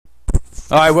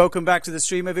Alright, welcome back to the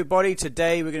stream, everybody.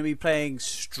 Today we're going to be playing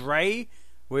Stray.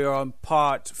 We are on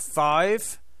part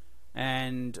 5,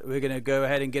 and we're going to go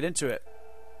ahead and get into it.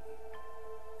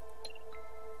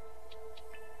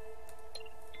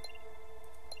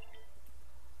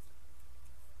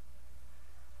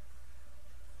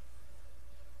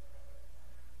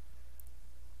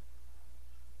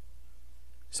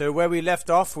 So where we left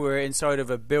off, we're inside of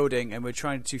a building, and we're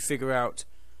trying to figure out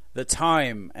the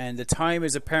time, and the time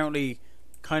is apparently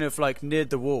kind of like near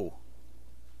the wall.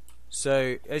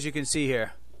 So as you can see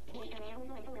here,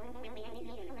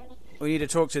 we need to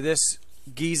talk to this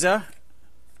geezer,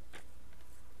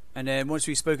 and then once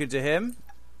we've spoken to him,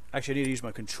 actually I need to use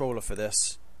my controller for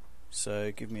this,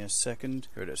 so give me a second.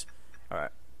 Here it is. Alright,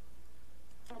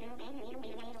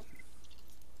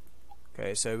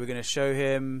 okay, so we're going to show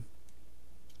him,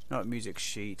 not music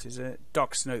sheet, is it?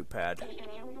 Doc's notepad.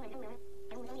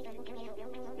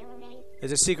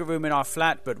 There's a secret room in our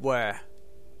flat, but where?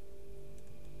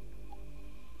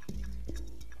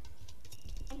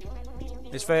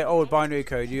 It's very old binary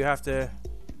code. You have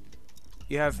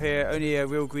here, only a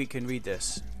real Greek can read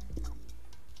this.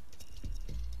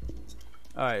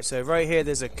 Alright, so right here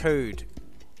there's a code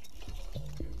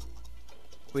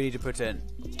we need to put in.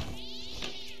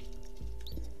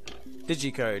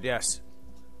 Digicode, yes.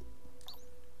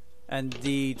 And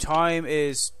the time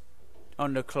is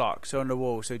on the clock, so on the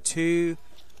wall. So 2,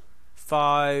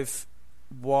 5,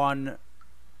 1,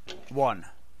 1.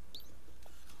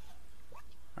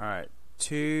 Alright,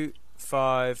 2,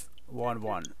 5, 1,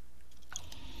 1.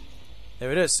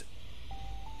 There it is.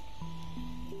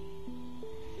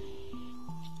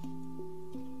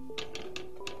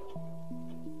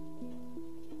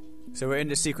 So we're in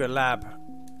the secret lab.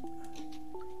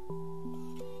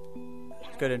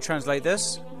 Let's go ahead and translate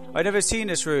this. I've never seen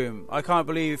this room. I can't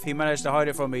believe he managed to hide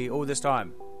it from me all this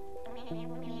time.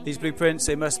 These blueprints,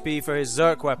 they must be for his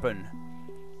Zerk weapon.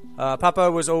 Papa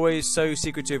was always so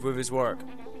secretive with his work.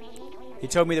 He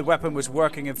told me the weapon was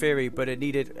working in theory, but it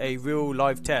needed a real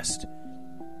live test.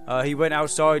 He went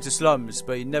outside to slums,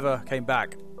 but he never came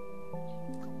back.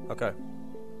 Okay.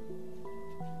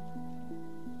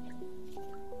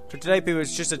 So today, people,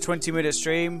 it's just a 20-minute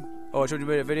stream, or a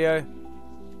 20-minute video.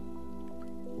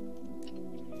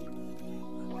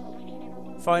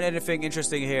 Find anything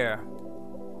interesting here.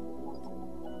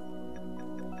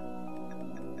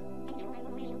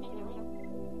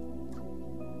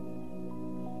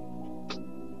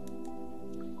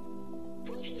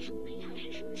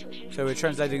 So we're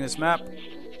translating this map.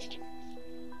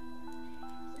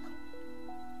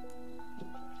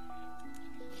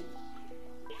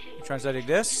 We're translating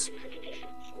this.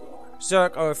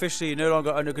 Zerk are officially no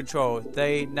longer under control.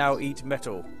 They now eat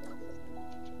metal.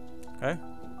 Okay.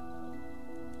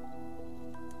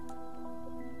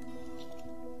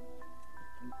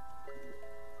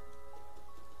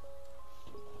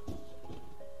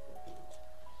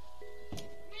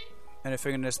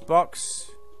 Anything in this box?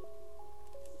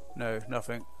 No,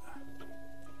 nothing.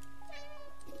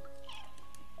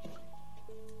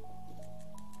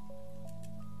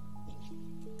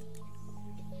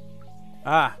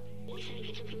 Ah!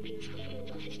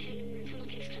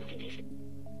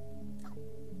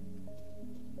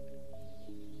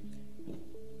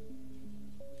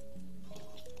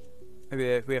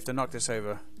 Maybe we have to knock this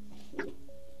over.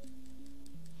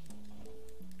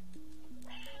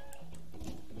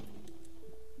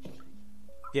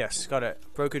 Yes, got it.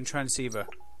 Broken transceiver.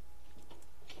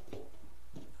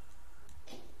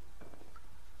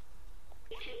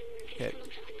 Okay.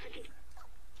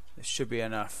 This should be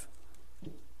enough.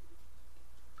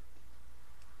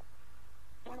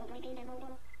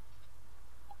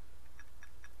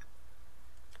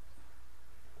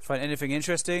 Find anything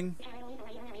interesting?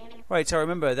 Right, I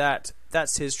remember that.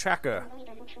 That's his tracker.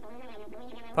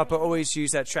 Papa always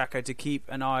used that tracker to keep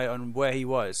an eye on where he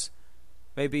was.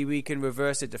 Maybe we can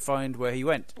reverse it to find where he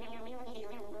went.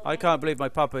 I can't believe my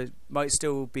papa might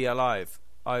still be alive.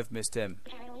 I've missed him.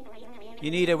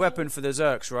 You need a weapon for the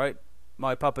Zerks, right?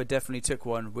 My papa definitely took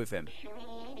one with him.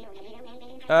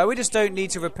 We just don't need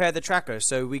to repair the tracker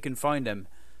so we can find him.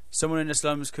 Someone in the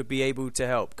slums could be able to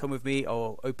help. Come with me,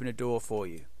 I'll open a door for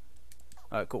you.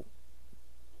 Alright, cool.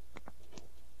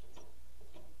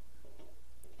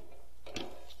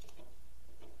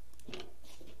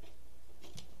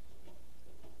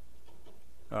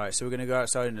 Alright, so we're going to go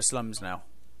outside in the slums now.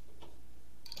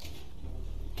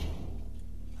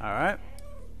 Alright.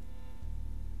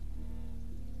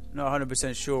 Not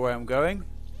 100% sure where I'm going,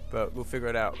 but we'll figure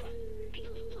it out.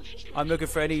 I'm looking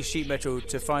for any sheet metal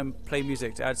to play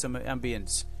music to add some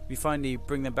ambience. If you finally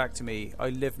bring them back to me, I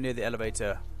live near the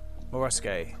elevator.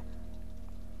 Moruske.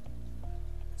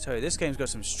 So this game's got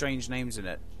some strange names in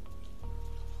it.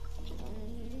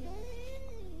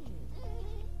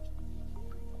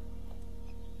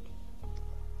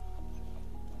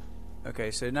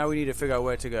 Okay, so now we need to figure out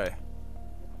where to go.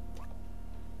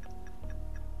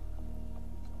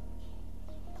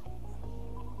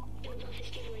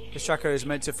 This tracker is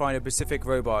meant to find a specific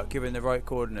robot given the right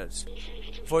coordinates.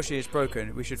 Unfortunately, it's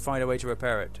broken. We should find a way to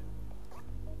repair it.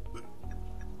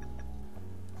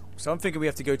 So I'm thinking we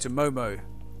have to go to Momo.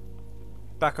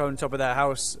 Back on top of that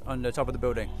house, on the top of the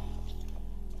building.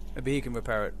 Maybe he can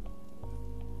repair it.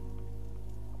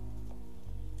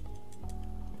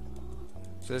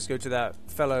 So let's go to that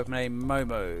fellow named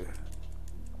Momo.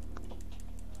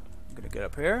 I'm gonna get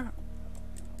up here.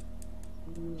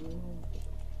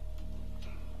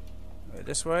 Go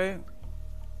this way.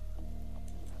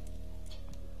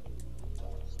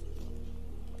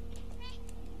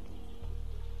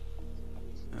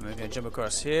 And we're gonna jump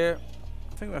across here.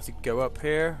 I think we have to go up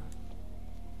here.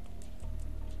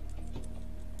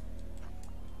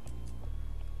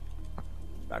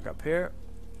 Back up here.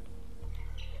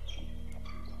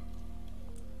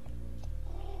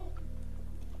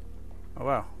 Oh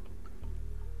wow.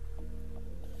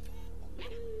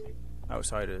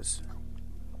 Outsiders.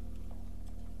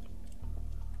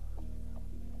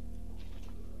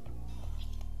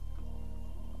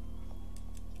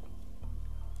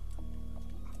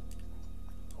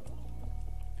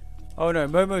 Oh no,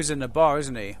 Momo's in the bar,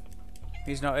 isn't he?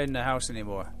 He's not in the house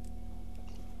anymore.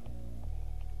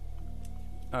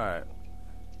 Alright.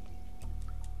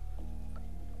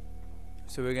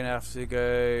 So we're gonna have to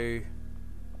go...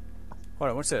 Hold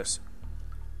on, what's this?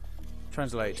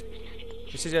 Translate.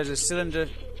 The city has a cylinder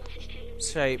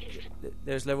shape.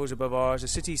 There's levels above ours. The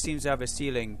city seems to have a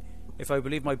ceiling. If I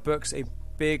believe my books, a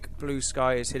big blue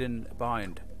sky is hidden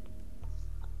behind.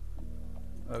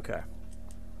 Okay.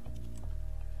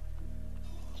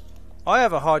 I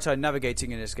have a hard time navigating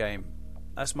in this game.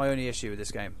 That's my only issue with this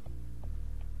game.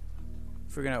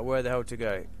 Figuring out where the hell to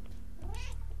go.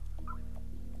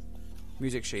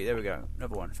 Music sheet, there we go.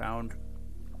 Another one found.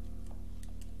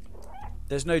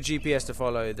 There's no GPS to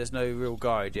follow, there's no real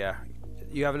guide, yeah.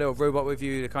 You have a little robot with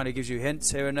you that kind of gives you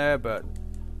hints here and there, but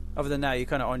other than that, you're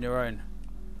kind of on your own.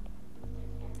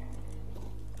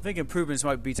 I think improvements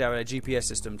might be to have a GPS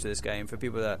system to this game for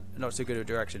people that are not so good with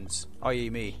directions,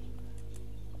 i.e. me.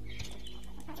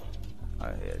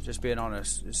 Yeah, just being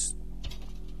honest.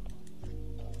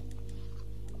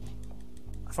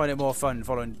 I find it more fun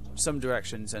following some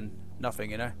directions and nothing,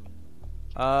 you know.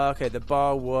 Okay, the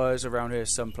bar was around here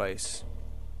someplace.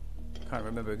 Can't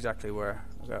remember exactly where.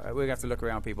 We're gonna have to look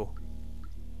around, people.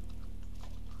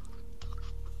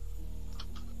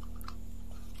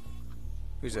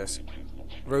 Who's this?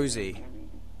 Rosie.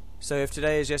 So if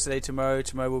today is yesterday tomorrow,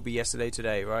 tomorrow will be yesterday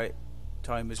today, right?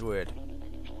 Time is weird.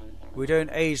 We don't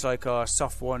age like our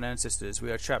soft one ancestors.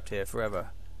 We are trapped here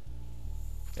forever.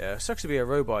 Yeah, it sucks to be a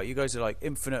robot. You guys are like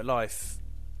infinite life.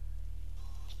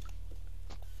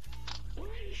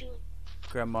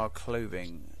 Grandma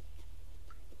clothing.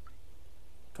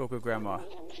 Talk of grandma.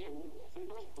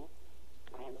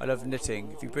 I love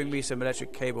knitting. If you bring me some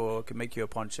electric cable, I can make you a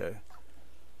poncho.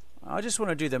 I just want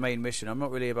to do the main mission. I'm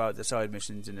not really about the side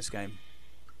missions in this game.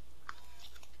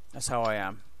 That's how I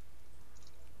am.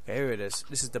 Okay, here it is.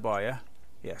 This is the bar, yeah?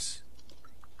 Yes.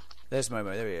 There's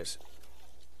Momo. There he is.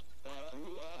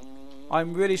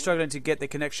 I'm really struggling to get the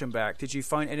connection back. Did you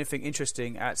find anything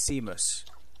interesting at Seamus?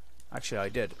 Actually, I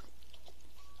did.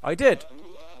 I did!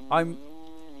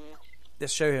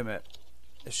 Let's show him it.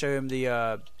 Let's show him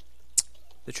the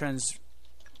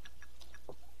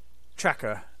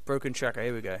tracker. Broken tracker.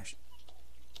 Here we go.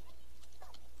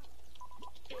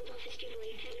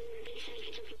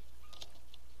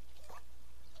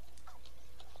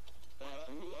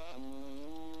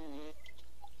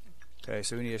 Okay,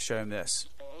 so we need to show him this.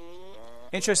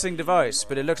 Interesting device,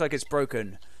 but it looks like it's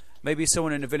broken. Maybe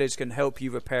someone in the village can help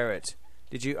you repair it.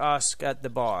 Did you ask at the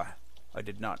bar? I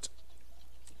did not.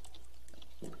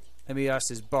 Let me ask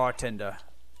this bartender.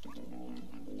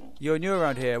 You're new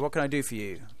around here. What can I do for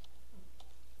you?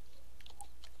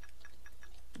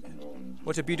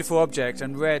 What a beautiful object,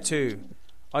 and rare too.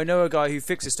 I know a guy who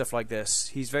fixes stuff like this.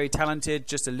 He's very talented,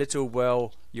 just a little,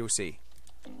 well, you'll see.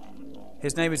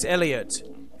 His name is Elliot.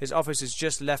 His office is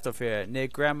just left of here, near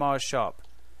Grandma's shop.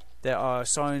 There are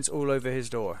signs all over his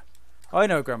door. I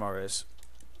know Grandma is.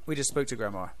 We just spoke to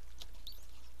Grandma.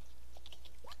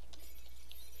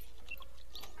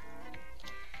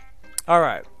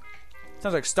 Alright.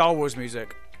 Sounds like Star Wars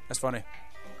music. That's funny.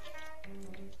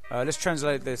 Let's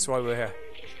translate this while we're here.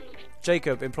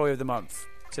 Jacob, Employee of the Month.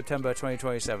 September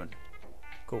 2027.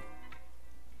 Cool.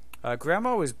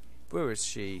 Grandma was... Where was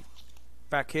she?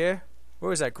 Back here? Where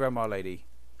was that grandma lady?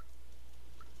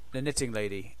 The knitting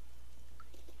lady.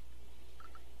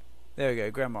 There we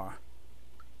go, grandma.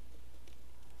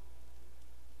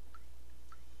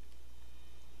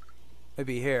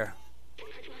 Maybe here.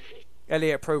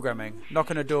 Elliot programming.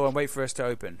 Knock on the door and wait for us to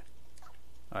open.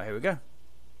 Alright, here we go.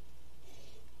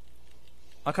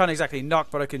 I can't exactly knock,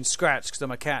 but I can scratch because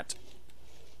I'm a cat.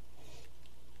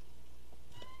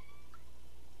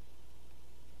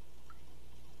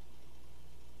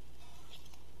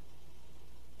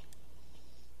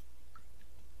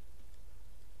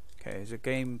 Okay, is the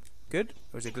game good?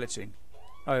 Or is it glitching?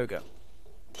 Oh, here we go.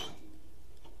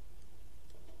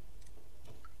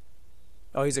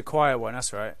 Oh, he's a quiet one,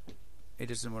 that's right. He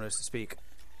doesn't want us to speak.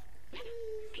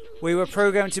 We were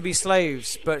programmed to be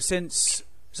slaves, but since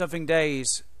something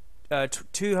days,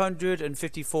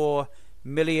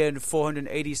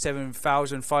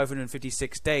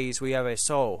 254,487,556 days, we have a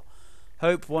soul.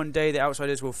 Hope one day the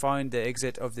outsiders will find the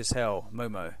exit of this hell.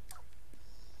 Momo.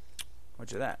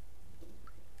 Roger that.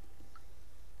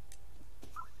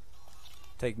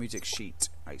 Take music sheet.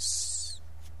 Nice.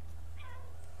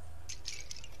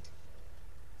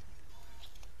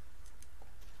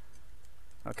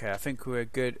 Okay, I think we're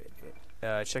good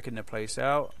checking the place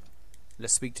out.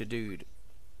 Let's speak to dude.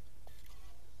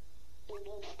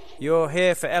 You're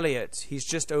here for Elliot. He's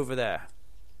just over there.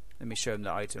 Let me show him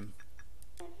the item.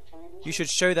 You should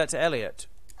show that to Elliot.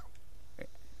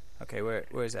 Okay, where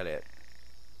is Elliot?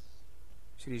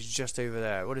 He's just over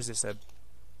there. What is this? A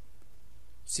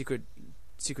secret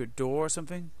door or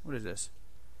something? What is this?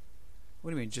 What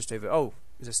do you mean just over? Oh,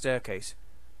 there's a staircase.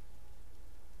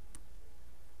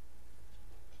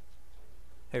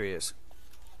 Here he is.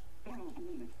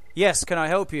 Yes, can I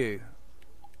help you?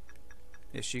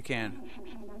 Yes, you can.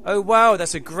 Oh wow,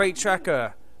 that's a great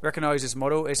tracker. Recognize this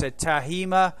model. It's a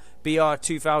Tahima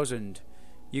BR2000.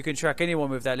 You can track anyone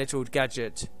with that little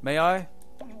gadget. May I?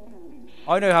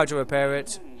 I know how to repair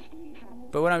it.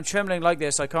 But when I'm trembling like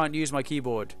this, I can't use my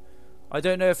keyboard. I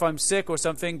don't know if I'm sick or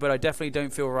something, but I definitely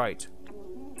don't feel right.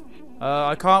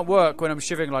 I can't work when I'm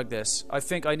shivering like this. I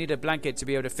think I need a blanket to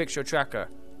be able to fix your tracker.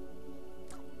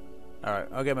 Alright,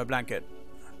 I'll get my blanket.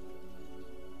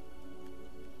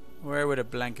 Where would a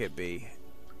blanket be?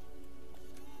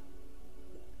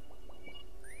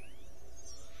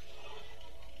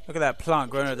 Look at that plant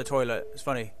growing at the toilet. It's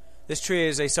funny. This tree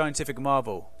is a scientific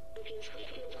marvel.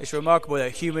 It's remarkable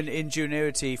that human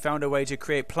ingenuity found a way to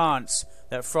create plants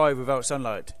that thrive without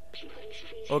sunlight.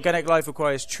 Organic life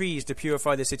requires trees to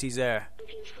purify the city's air.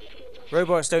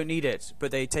 Robots don't need it,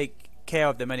 but they take care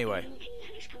of them anyway.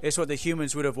 It's what the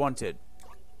humans would have wanted.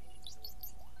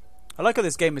 I like how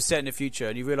this game is set in the future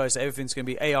and you realise that everything's going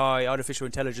to be AI, artificial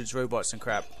intelligence, robots and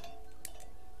crap.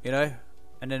 You know?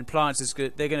 And then plants is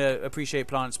good. They're going to appreciate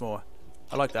plants more.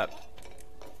 I like that.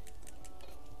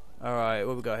 Alright,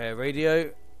 what we got here?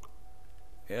 Radio.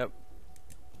 Yep.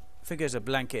 I think there's a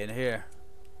blanket in here.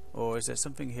 Or is there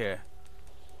something here?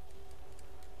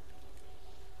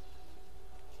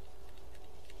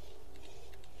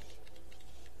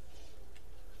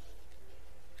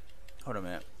 Hold on a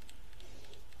minute.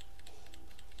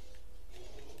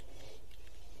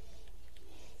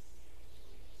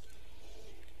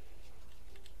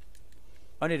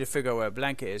 I need to figure out where a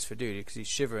blanket is for dude because he's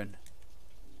shivering.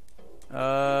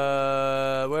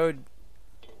 Where would...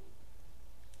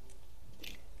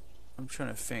 I'm trying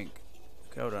to think.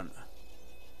 Okay, hold on.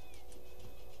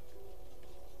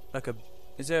 Like a...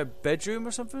 Is there a bedroom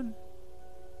or something?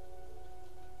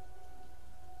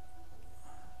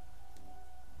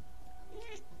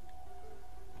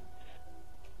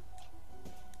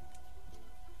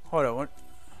 Hold on, what?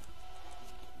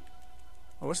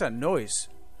 Oh, what's that noise?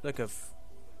 Like a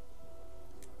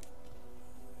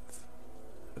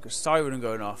siren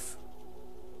going off.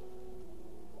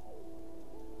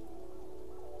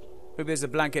 Maybe there's a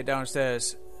blanket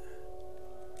downstairs.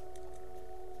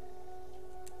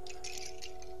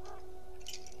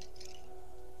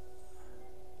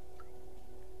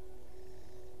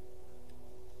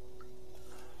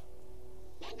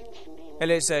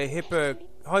 Elliot's a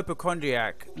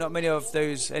hypochondriac. Not many of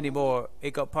those anymore.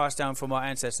 It got passed down from our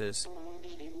ancestors.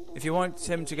 If you want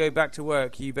him to go back to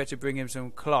work, you better bring him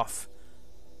some cloth.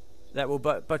 That will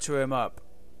butter him up.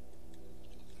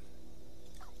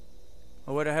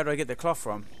 Well, where the hell do I get the cloth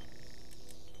from?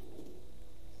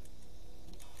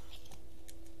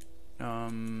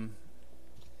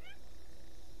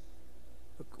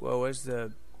 Well, where's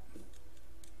the...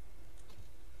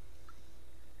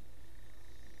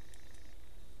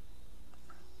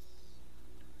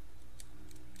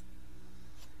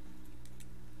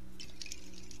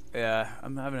 Yeah,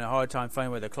 I'm having a hard time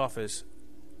finding where the cloth is.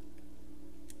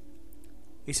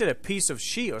 He said a piece of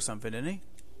sheet or something, didn't he?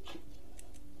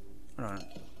 Hold on.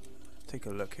 Take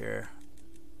a look here.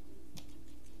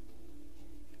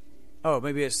 Oh,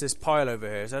 maybe it's this pile over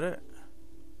here. Is that it?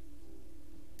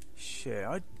 Shit,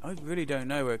 I really don't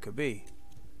know where it could be.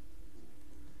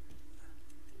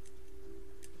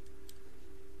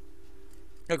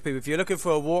 Look, people, if you're looking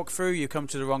for a walkthrough, you come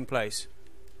to the wrong place.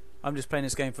 I'm just playing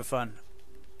this game for fun.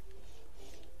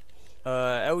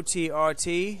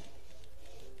 LTRT.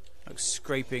 Like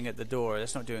scraping at the door.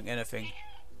 That's not doing anything.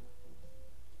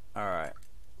 Alright.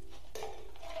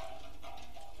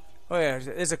 Oh yeah,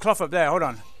 there's a cloth up there. Hold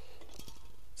on.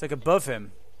 It's like above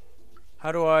him.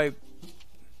 How do I...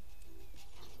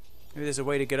 Maybe there's a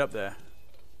way to get up there.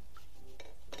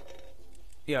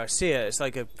 Yeah, I see it. It's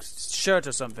like a shirt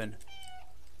or something.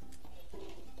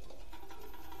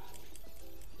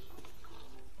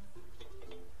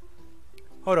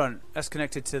 Hold on. That's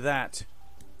connected to that.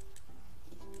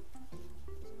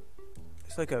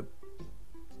 It's like a...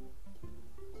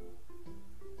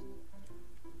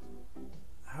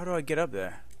 How do I get up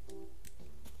there?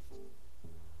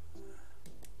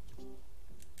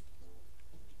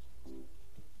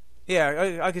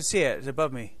 Yeah, I can see it. It's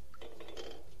above me.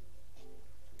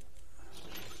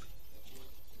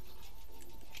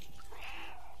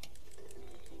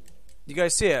 You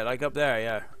guys see it? Like up there,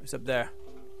 yeah. It's up there.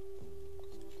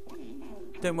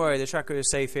 Don't worry, the tracker is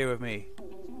safe here with me.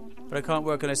 But I can't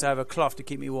work unless I have a cloth to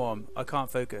keep me warm. I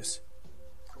can't focus.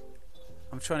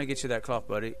 I'm trying to get you that cloth,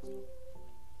 buddy.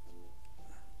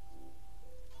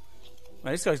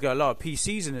 Man, this guy's got a lot of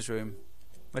PCs in his room.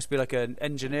 Must be like an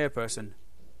engineer person.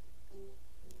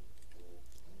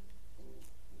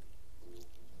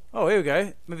 Oh, here we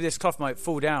go. Maybe this cloth might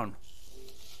fall down.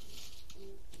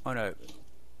 Oh no.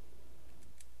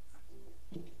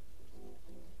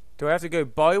 Do I have to go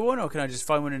buy one, or can I just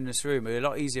find one in this room? It'd be a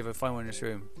lot easier if I find one in this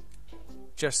room.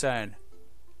 Just saying.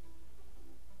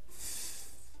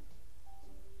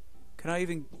 Can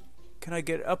I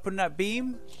get up on that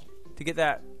beam to get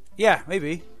that? Yeah,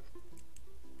 maybe.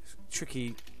 It's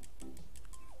tricky.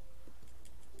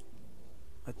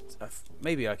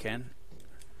 Maybe I can.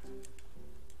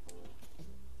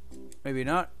 Maybe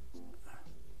not.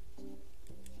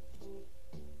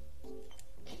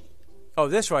 Oh,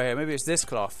 this right here. Maybe it's this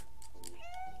cloth.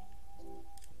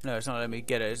 No, it's not letting me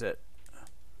get it, is it?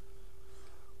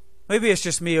 Maybe it's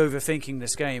just me overthinking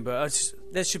this game, but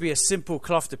there should be a simple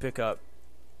cloth to pick up.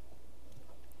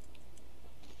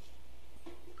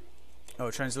 Oh,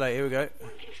 translate. Here we go.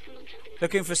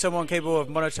 Looking for someone capable of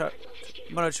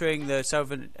monitoring the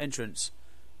southern entrance.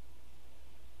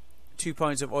 2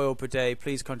 pints of oil per day.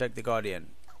 Please contact the Guardian.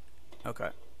 Okay.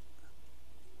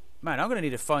 Man, I'm going to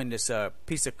need to find this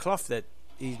piece of cloth that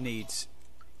he needs.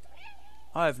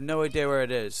 I have no idea where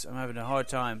it is. I'm having a hard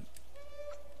time.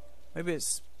 Maybe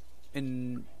it's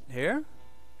in here?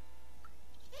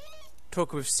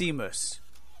 Talk with Seamus.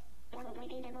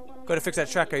 Got to fix that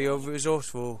tracker. You're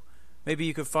resourceful. Maybe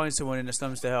you could find someone in the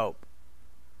slums to help.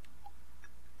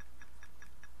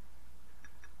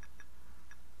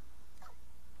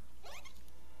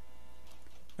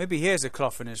 Maybe here's a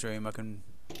cloth in his room. I can,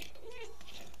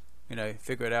 you know,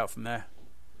 figure it out from there.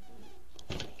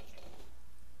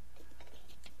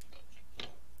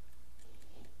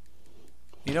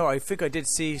 You know, I think I did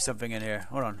see something in here.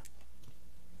 Hold on.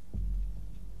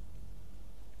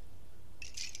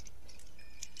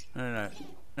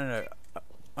 No.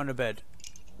 On the bed.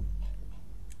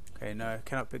 Okay, no,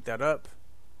 cannot pick that up.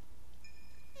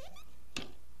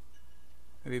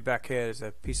 Maybe back here there's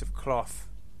a piece of cloth.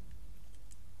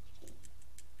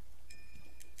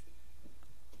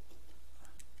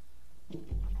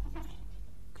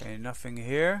 Okay, nothing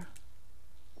here.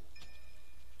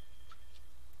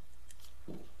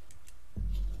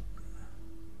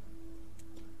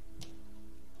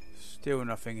 Still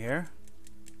nothing here.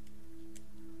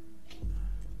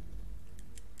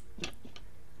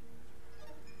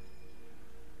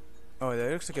 Oh,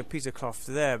 there looks like a piece of cloth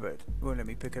there, but it won't let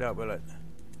me pick it up, will it?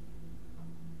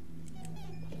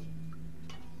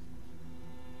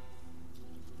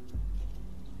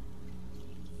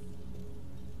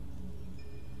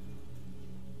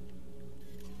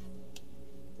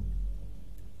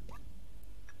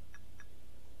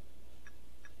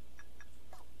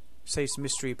 Safe's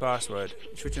mystery password.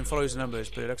 It's written follows numbers,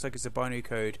 but it looks like it's a binary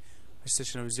code, a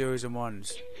system of zeros and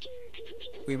ones.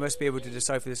 We must be able to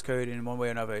decipher this code in one way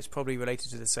or another. It's probably related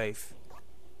to the safe.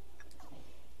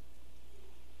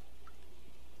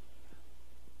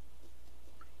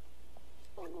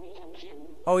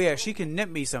 Oh yeah, she can nip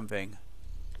me something.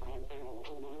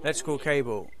 Electrical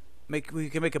cable. We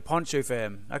can make a poncho for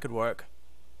him. That could work.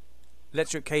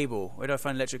 Electric cable. Where do I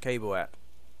find electric cable at?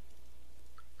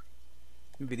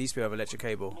 Maybe these people have electric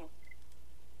cable.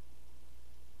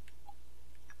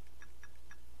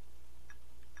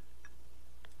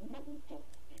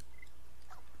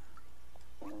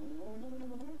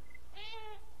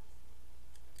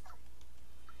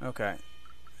 Okay.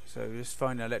 So just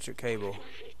find an electric cable.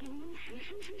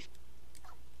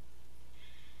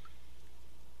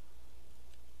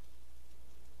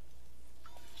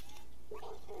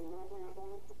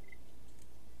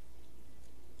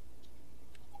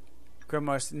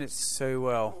 Grandma knits so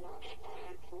well.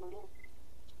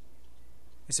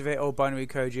 It's a very old binary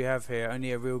code you have here.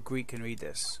 Only a real Greek can read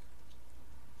this.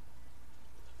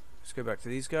 Let's go back to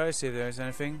these guys, see if there's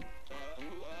anything.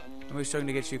 Are we struggling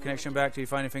to get your connection back? Do you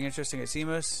find anything interesting at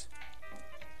Seamus?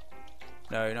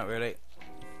 No, not really.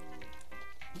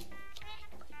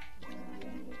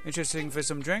 Interesting for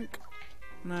some drink?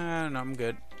 No, I'm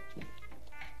good.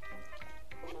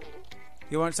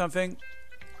 You want something?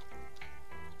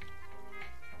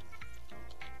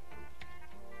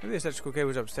 Maybe this electrical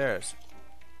cable's upstairs.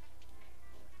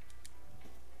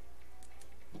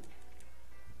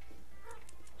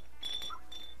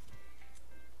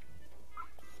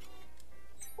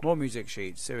 More music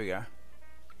sheets. Here we go.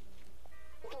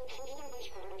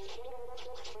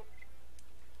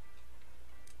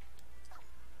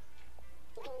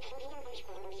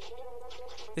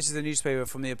 This is a newspaper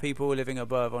from the people living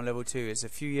above on level 2. It's a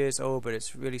few years old, but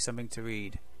it's really something to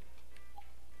read.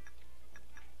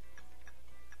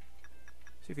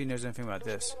 See if he knows anything about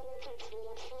this.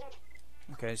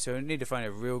 Okay, so we need to find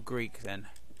a real Greek then.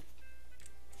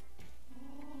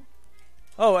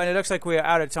 Oh, and it looks like we're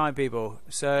out of time, people.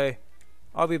 So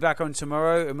I'll be back on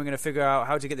tomorrow, and we're going to figure out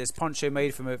how to get this poncho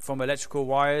made from electrical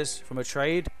wires from a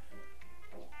trade.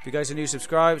 If you guys are new,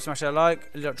 subscribe, smash that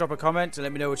like, drop a comment, and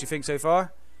let me know what you think so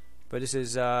far. But this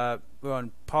is we're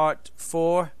on part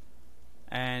 4,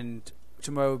 and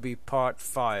tomorrow will be part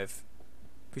 5.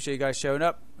 Appreciate you guys showing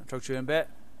up. I'll talk to you in a bit,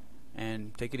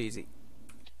 and take it easy.